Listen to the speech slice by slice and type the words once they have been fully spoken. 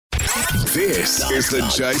This is the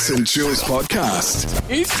Jase and Juelz podcast.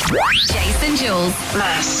 Jase and Juelz.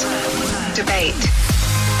 Mass debate.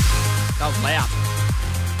 That was loud.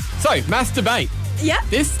 So, mass debate. Yeah.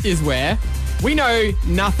 This is where we know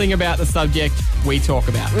nothing about the subject we talk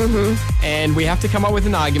about. Mm-hmm. And we have to come up with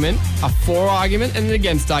an argument, a for argument and an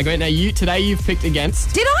against argument. Now, today you've picked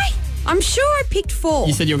against. Did I? I'm sure I picked for.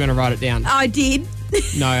 You said you were going to write it down. I did.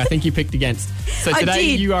 No, I think you picked against. So I today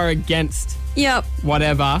did. you are against Yep.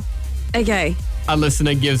 whatever Okay. a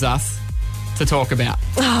listener gives us to talk about.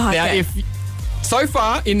 Oh, okay. Now, so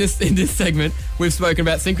far in this segment, we've spoken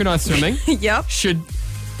about synchronized swimming. Yep.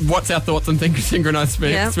 What's our thoughts on synchronized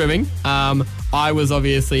swimming? I was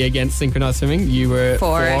obviously against synchronized swimming. You were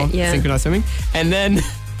for synchronized swimming. And then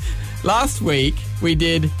last week we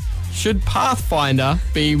did, should Pathfinder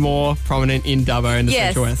be more prominent in Dubbo in the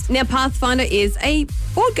Central West? Now, Pathfinder is a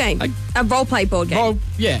board game, a role-play board game. Well,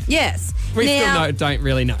 yeah. Yes. We don't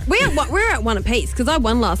really know. We're at one apiece because I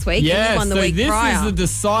won last week and you won the week prior. So this is the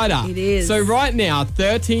decider. It is. So right now,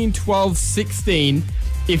 13, 12, 16,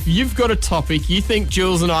 if you've got a topic you think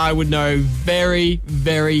Juelz and I would know very,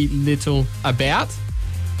 very little about,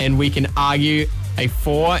 and we can argue a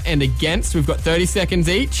for and against. We've got 30 seconds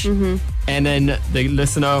each, and then the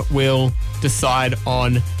listener will decide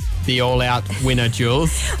on the all-out winner,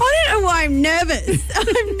 Juelz. I don't know why I'm nervous.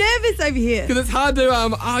 I'm nervous over here. Because it's hard to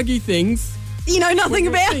argue things You know nothing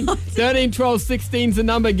about. 13, 12, 16's the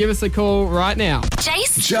number. Give us a call right now.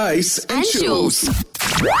 Jase and Juelz.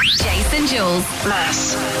 Jase and Juelz.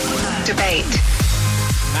 Mass debate.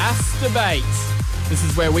 Mass debate. This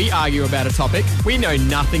is where we argue about a topic we know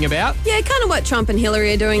nothing about. Yeah, kind of what Trump and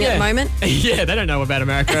Hillary are doing at the moment. Yeah, they don't know about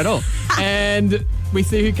America at all. And we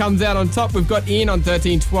see who comes out on top. We've got Ian on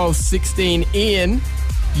 13, 12, 16. Ian,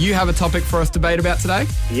 you have a topic for us to debate about today?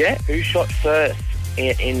 Yeah, who shot first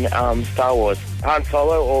in Star Wars? Han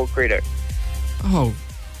Solo or Greedo? Oh,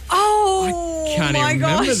 Oh, I can't my even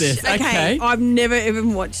remember gosh. this. Okay. I've never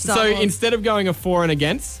even watched Star Wars. So instead of going a for and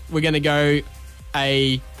against, we're going to go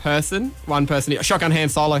one person. Shotgun Han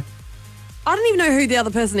Solo. I don't even know who the other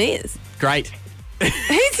person is. Great. Who's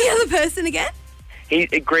the other person again?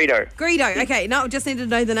 Greedo. Greedo. Okay, no, just need to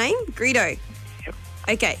know the name. Greedo. Yep.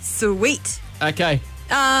 Okay, sweet. Okay.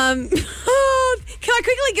 Can I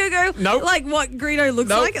quickly Google Nope. like what Greedo looks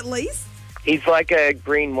Nope. like at least? He's like a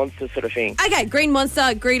green monster sort of thing. Okay, Green Monster,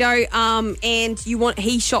 Greedo, and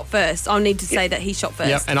he shot first. I'll need to say that he shot first.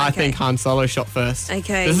 Yep, and I Okay. think Han Solo shot first.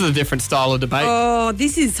 Okay. This is a different style of debate. Oh,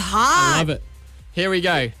 this is hard. I love it. Here we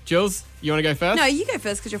go. Juelz, you want to go first? No, you go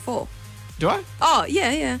first because you're 4. Do I? Oh,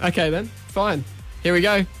 yeah. Okay then, fine. Here we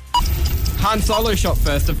go. Han Solo shot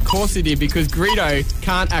first. Of course he did, because Greedo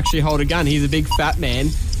can't actually hold a gun. He's a big fat man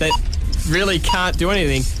that really can't do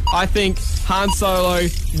anything. I think Han Solo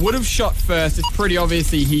would have shot first. It's pretty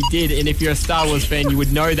obviously he did, and if you're a Star Wars fan, you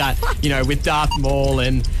would know that, with Darth Maul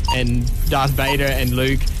and Darth Vader and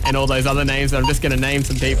Luke and all those other names that I'm just going to name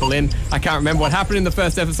some people in. I can't remember what happened in the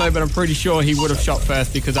first episode, but I'm pretty sure he would have shot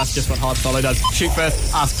first, because that's just what Han Solo does. Shoot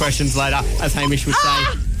first, ask questions later, as Hamish would say.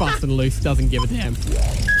 Fast and loose, doesn't give a damn.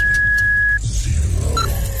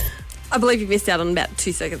 I believe you missed out on about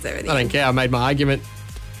 2 seconds there. I don't care, I made my argument.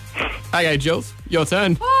 Okay, Juelz, your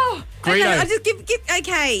turn. Oh, Greedo. okay, I just give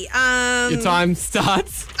okay. Your time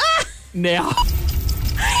starts now.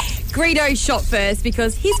 Greedo shot first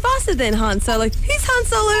because he's faster than Han Solo. Who's Han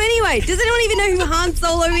Solo anyway? Does anyone even know who Han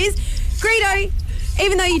Solo is? Greedo,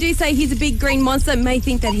 even though you do say he's a big green monster, may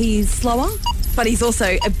think that he's slower, but he's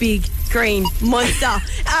also a big green monster.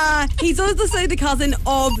 He's also the cousin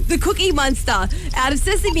of the Cookie Monster out of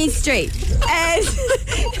Sesame Street. And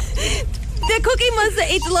the Cookie Monster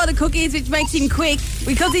eats a lot of cookies, which makes him quick.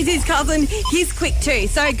 Because he's his cousin, he's quick too.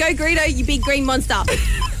 So go Greedo, you big green monster.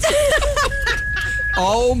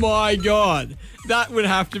 Oh my God. That would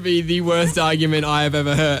have to be the worst argument I have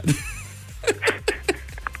ever heard.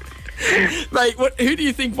 Mate, who do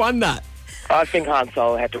you think won that? I think Han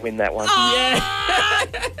Solo had to win that one. Yeah.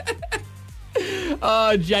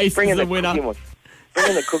 Oh, Jase is the winner.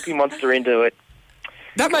 Bringing the Cookie Monster into it.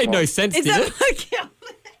 That made no sense, Is did that it?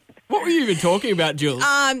 What were you even talking about, Juelz?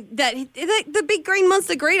 That the big green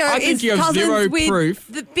monster Greedo I think is you have cousins zero with proof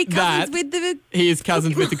the big cousins with the. He is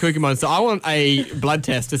cousins with the Cookie Monster. I want a blood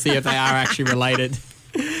test to see if they are actually related.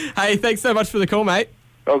 Hey, thanks so much for the call, mate.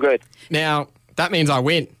 Oh, good. Now, that means I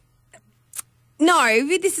win. No,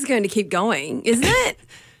 this is going to keep going, isn't it?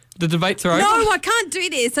 The debates are over? No, I can't do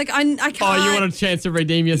this. Like I can't. Oh, you want a chance to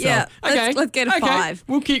redeem yourself? Yeah, Okay. let's go to 5.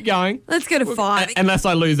 We'll keep going. Let's go to 5. Unless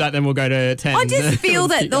I lose that, then we'll go to 10. I just feel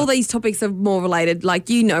that all these topics are more related. Like,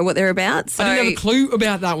 you know what they're about. So I didn't have a clue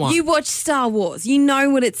about that one. You watch Star Wars. You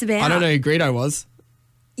know what it's about. I don't know who Greedo was.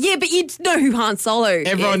 Yeah, but you know who Han Solo is.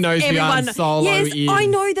 Everyone knows who Han Solo is. is. I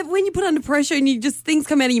know that when you put under pressure and things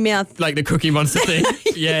come out of your mouth. Like the Cookie Monster thing.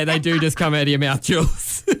 Yeah, they do just come out of your mouth,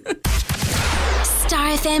 Jules. Star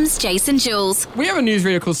FM's Jase and Jules. We have a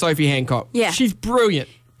newsreader called Sophie Hancock. Yeah. She's brilliant.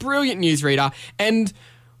 Brilliant newsreader. And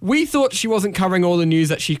we thought she wasn't covering all the news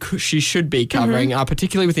that she should be covering,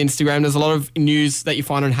 particularly with Instagram. There's a lot of news that you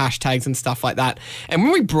find on hashtags and stuff like that. And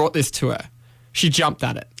when we brought this to her, she jumped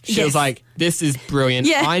at it. She was like, this is brilliant.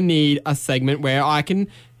 Yeah. I need a segment where I can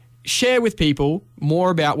share with people more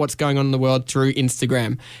about what's going on in the world through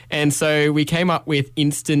Instagram. And so we came up with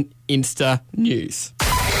Instant Insta News.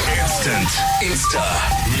 Instant Insta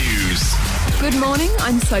News. Good morning,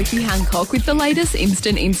 I'm Sophie Hancock with the latest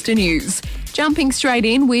Instant Insta News. Jumping straight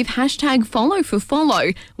in with hashtag follow for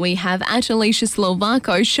follow, we have at Alicia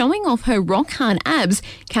Slovako showing off her rock hard abs,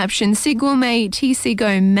 caption Sigwame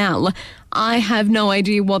Tisigo Mal. I have no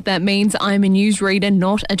idea what that means. I'm a newsreader,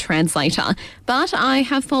 not a translator. But I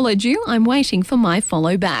have followed you. I'm waiting for my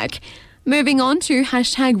follow back. Moving on to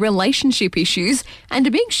hashtag relationship issues, and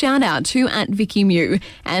a big shout out to @VickyMew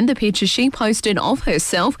and the picture she posted of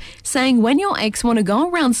herself saying when your ex want to go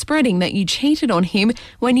around spreading that you cheated on him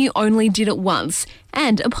when you only did it once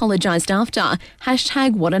and apologised after.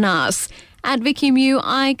 Hashtag what an ass. @VickyMew,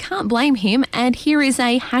 I can't blame him, and here is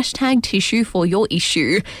a hashtag tissue for your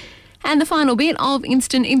issue. And the final bit of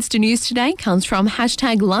Instant Insta News today comes from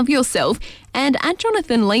hashtag love yourself and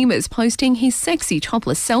 @Jonathan Lemurs posting his sexy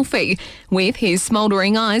topless selfie with his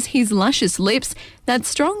smouldering eyes, his luscious lips, that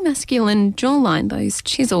strong masculine jawline, those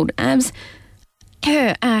chiseled abs.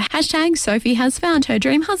 Hashtag Sophie has found her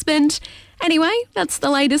dream husband. Anyway, that's the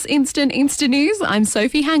latest Instant Insta News. I'm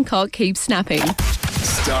Sophie Hancock. Keep snapping.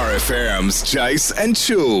 Star FM's Jase and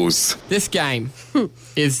Jules. This game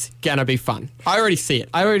is going to be fun. I already see it.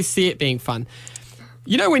 I already see it being fun.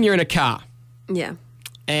 You know when you're in a car Yeah.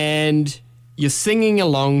 and you're singing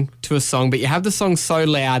along to a song, but you have the song so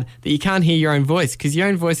loud that you can't hear your own voice because your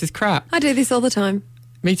own voice is crap. I do this all the time.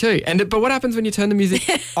 Me too. But what happens when you turn the music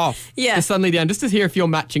off? Yeah. Just suddenly down, just to hear if you're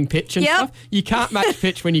matching pitch and Yep. stuff. You can't match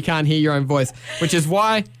pitch when you can't hear your own voice, which is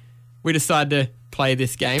why we decided to play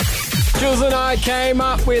this game. Jules and I came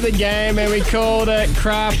up with a game and we called it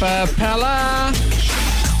Crapapella.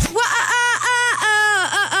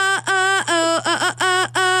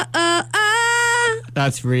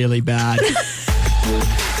 That's really bad.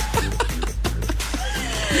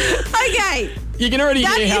 Okay. You can already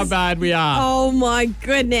That hear how is- bad we are Oh my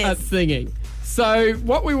goodness. at singing. So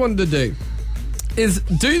what we wanted to do is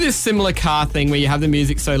do this similar car thing where you have the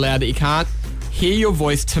music so loud that you can't hear your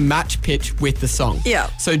voice to match pitch with the song. Yeah.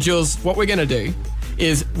 So Jules, what we're going to do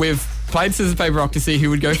is we've played scissors, paper, rock to see who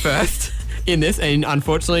would go first in this, and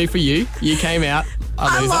unfortunately for you, you came out a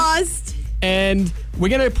I loser. lost. And we're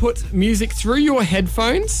going to put music through your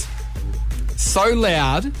headphones so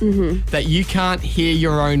loud that you can't hear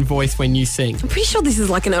your own voice when you sing. I'm pretty sure this is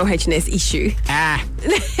like an OHS issue.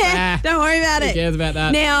 Don't worry about Who it. cares about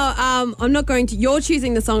that? Now, I'm not going to. You're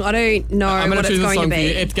choosing the song. I don't know I'm what going to it's choose a going song to for you.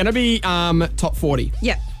 be. It's going to be top 40.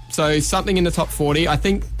 Yeah. So something in the top 40. I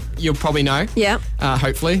think you'll probably know. Yeah.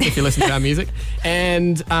 Hopefully, if you listen to our music.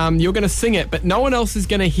 And you're going to sing it, but no one else is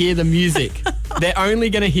going to hear the music. They're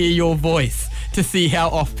only going to hear your voice to see how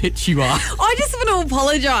off pitch you are. I just want to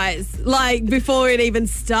apologise, like before it even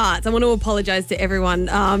starts. I want to apologise to everyone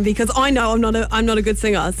because I know I'm not a good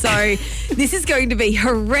singer. So this is going to be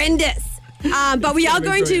horrendous. But we are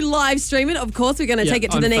going to live stream it. Of course, we're going to take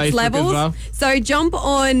it to on the next Facebook levels. as well. So jump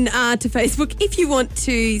on to Facebook if you want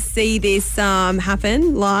to see this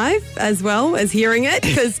happen live as well as hearing it.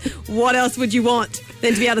 Because what else would you want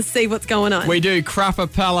than to be able to see what's going on? We do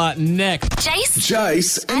Crapapella next.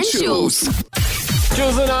 Jase and Jules.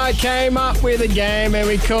 Jules and I came up with a game and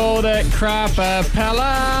we called it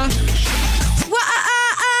Crapapella.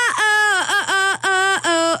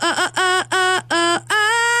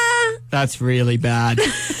 That's really bad.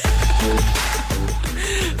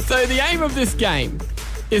 So the aim of this game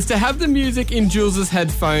is to have the music in Jules's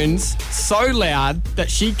headphones so loud that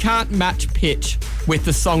she can't match pitch with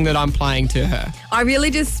the song that I'm playing to her. I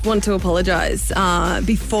really just want to apologise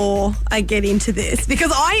before I get into this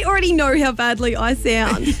because I already know how badly I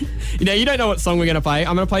sound. You know, you don't know what song we're going to play.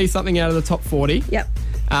 I'm going to play you something out of the top 40. Yep.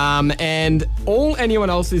 And all anyone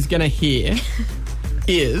else is going to hear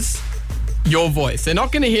is your voice. They're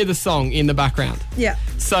not going to hear the song in the background. Yeah.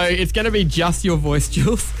 So it's going to be just your voice,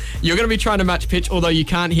 Jules. You're going to be trying to match pitch, although you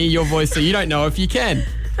can't hear your voice, so you don't know if you can.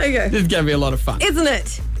 Okay. This is going to be a lot of fun. Isn't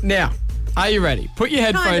it? Now, are you ready? Put your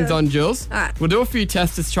headphones Kind of. on, Jules. All right. We'll do a few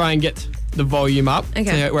tests to try and get the volume up Okay.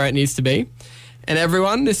 to where it needs to be. And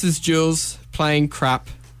everyone, this is Jules playing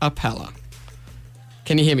Crapapella.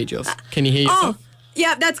 Can you hear me, Jules? Can you hear yourself? Oh,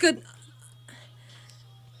 yeah, that's good.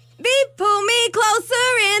 Pull me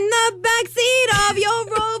closer in the backseat of your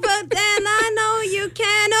Rover, then I know you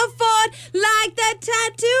can afford, like that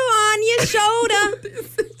tattoo on your shoulder,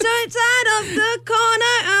 side of the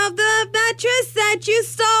corner of the mattress that you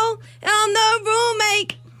stole on the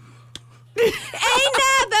roommate. Ain't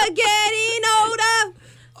never getting older.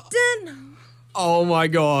 Oh my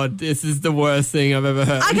God, this is the worst thing I've ever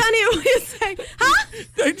heard. I can't hear what you're saying. Huh?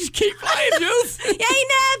 Don't just keep playing, Jules. Ain't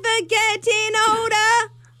never getting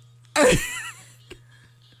older.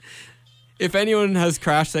 If anyone has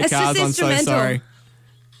crashed their It's cars, just I'm so instrumental. sorry.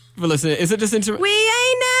 But listen, is it just instrumental? We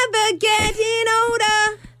ain't never getting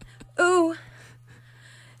older. Ooh.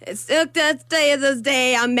 It's took that day of this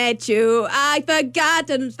day I met you. I forgot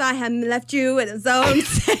if I had left you in his own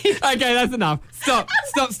state. Okay, that's enough. Stop.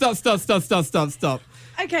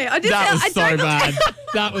 Okay, I just That was I so don't know. bad.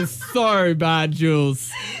 That was so bad,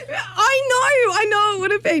 Jules. I know it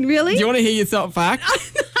would have been, really. Do you want to hear yourself back?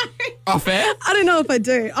 Off air? I don't know if I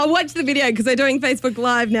do. I'll watch the video because they're doing Facebook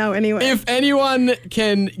Live now anyway. If anyone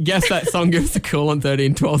can guess that song, give us a call on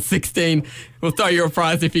 13 12 16. We'll throw you a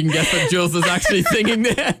prize if you can guess what Jules was actually singing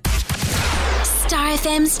there. Star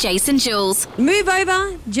FM's Jason Jules. Move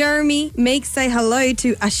over, Jeremy Meeks, say hello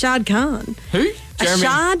to Arshad Khan. Who? Jeremy.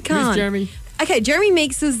 Arshad Khan. Who's Jeremy? Okay, Jeremy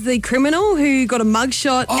Meeks is the criminal who got a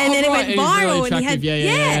mugshot and then right, it went and he's really viral and he had attractive.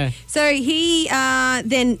 Yeah. So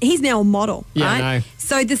he's now a model, Yeah, right? I know.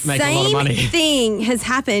 So the Make a lot of money. same thing has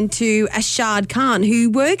happened to Arshad Khan,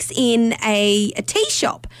 who works in a tea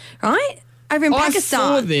shop, right? Over in Pakistan.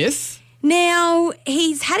 I saw this. Now,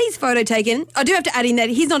 he's had his photo taken. I do have to add in that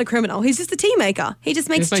he's not a criminal. He's just a tea maker. He just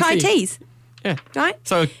makes makes chai tea. teas, Yeah. right?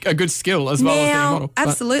 So a good skill as well as being a model. But-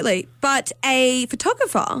 Absolutely. But a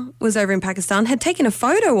photographer was over in Pakistan, had taken a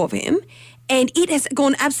photo of him, and it has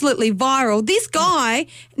gone absolutely viral. This guy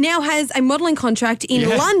now has a modelling contract in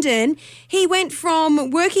Yeah. London. He went from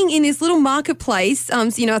working in this little marketplace, I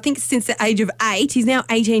think since the age of 8. He's now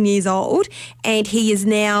 18 years old, and he is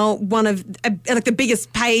now one of the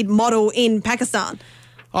biggest paid model in Pakistan.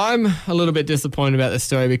 I'm a little bit disappointed about this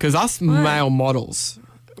story because us male models,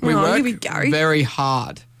 we Oh, work here we go. very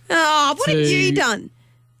hard. Oh, what have To- you done?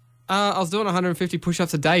 I was doing 150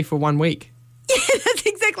 push-ups a day for 1 week. Yeah, that's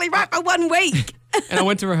exactly right, for 1 week. And I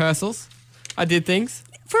went to rehearsals. I did things.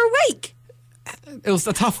 For a week. It was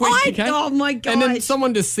a tough week, okay? Oh, my God. And then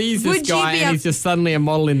someone just sees this Would you guy be and a- he's just suddenly a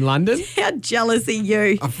model in London. How jealous are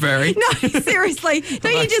you? I'm very. No, seriously.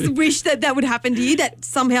 Don't you just wish that would happen to you, that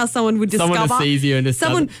somehow someone would discover? Someone just sees you and just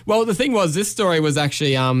Someone. does it. Well, the thing was, this story was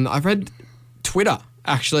actually, I've read Twitter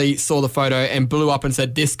actually saw the photo and blew up and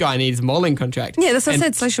said, this guy needs a modelling contract. Yeah, that's what And I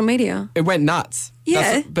said, social media. It went nuts.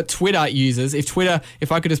 Yeah. But Twitter users,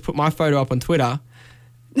 if I could just put my photo up on Twitter.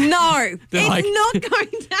 No, it's They're like- not going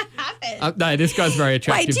to happen. No, this guy's very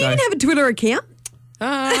attractive. Wait, do you though. even have a Twitter account?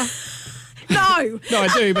 Uh, No. no, I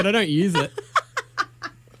do, but I don't use it.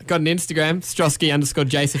 Got an Instagram,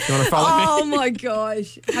 Strosky_Jase if you want to follow me. Oh, my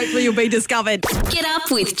gosh. Hopefully you'll be discovered. Get up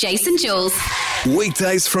with Jason Jules.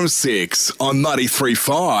 Weekdays from 6 on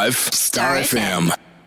 93.5 Star FM.